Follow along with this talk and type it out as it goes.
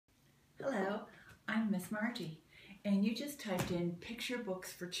I'm Miss Margie, and you just typed in picture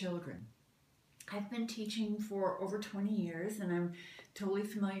books for children. I've been teaching for over 20 years, and I'm totally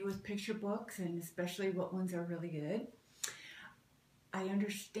familiar with picture books, and especially what ones are really good. I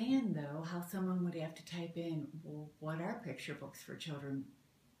understand, though, how someone would have to type in, well, what are picture books for children?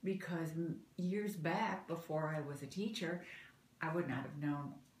 Because years back, before I was a teacher, I would not have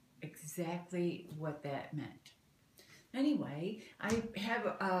known exactly what that meant. Anyway, I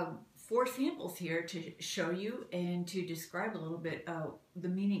have 4 samples here to show you and to describe a little bit the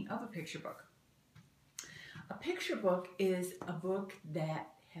meaning of a picture book. A picture book is a book that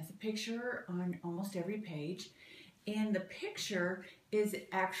has a picture on almost every page, and the picture is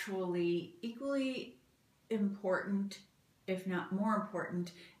actually equally important, if not more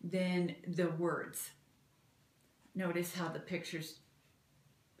important, than the words. Notice how the pictures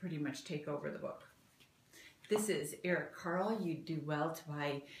pretty much take over the book. This is Eric Carle. You do well to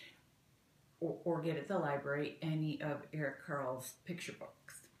buy or get at the library any of Eric Carle's picture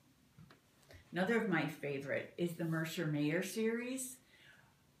books. Another of my favorite is the Mercer Mayer series.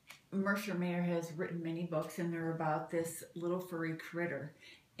 Mercer Mayer has written many books, and they're about this little furry critter.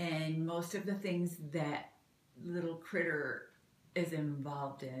 And most of the things that little critter is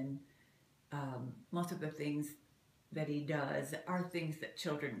involved in, most of the things that he does are things that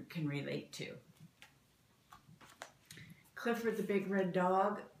children can relate to. Clifford the Big Red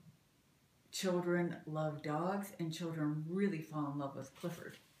Dog. Children love dogs, and children really fall in love with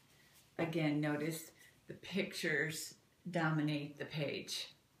Clifford. Again, notice the pictures dominate the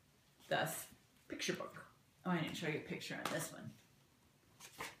page. Thus, picture book. Oh, I didn't show you a picture on this one.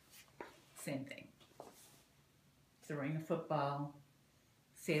 Same thing. Throwing a football,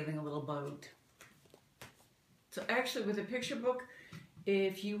 sailing a little boat. So actually, with a picture book,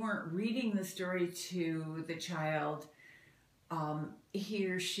 if you weren't reading the story to the child, he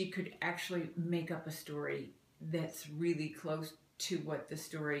or she could actually make up a story that's really close to what the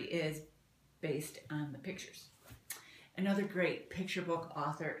story is based on the pictures. Another great picture book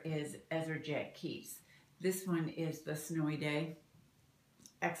author is Ezra Jack Keys. This one is The Snowy Day.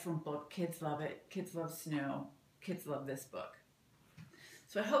 Excellent book. Kids love it. Kids love snow. Kids love this book.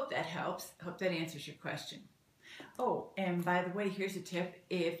 So I hope that helps. I hope that answers your question. Oh, and by the way, here's a tip.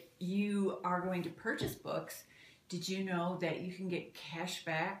 If you are going to purchase books, did you know that you can get cash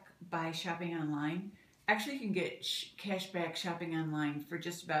back by shopping online? Actually, you can get cash back shopping online for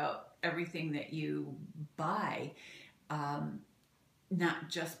just about everything that you buy, not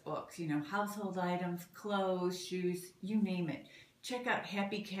just books. You know, household items, clothes, shoes, you name it. Check out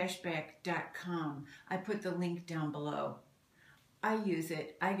happycashback.com. I put the link down below. I use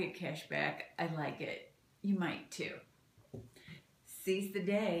it. I get cash back. I like it. You might too. Seize the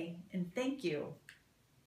day, and thank you.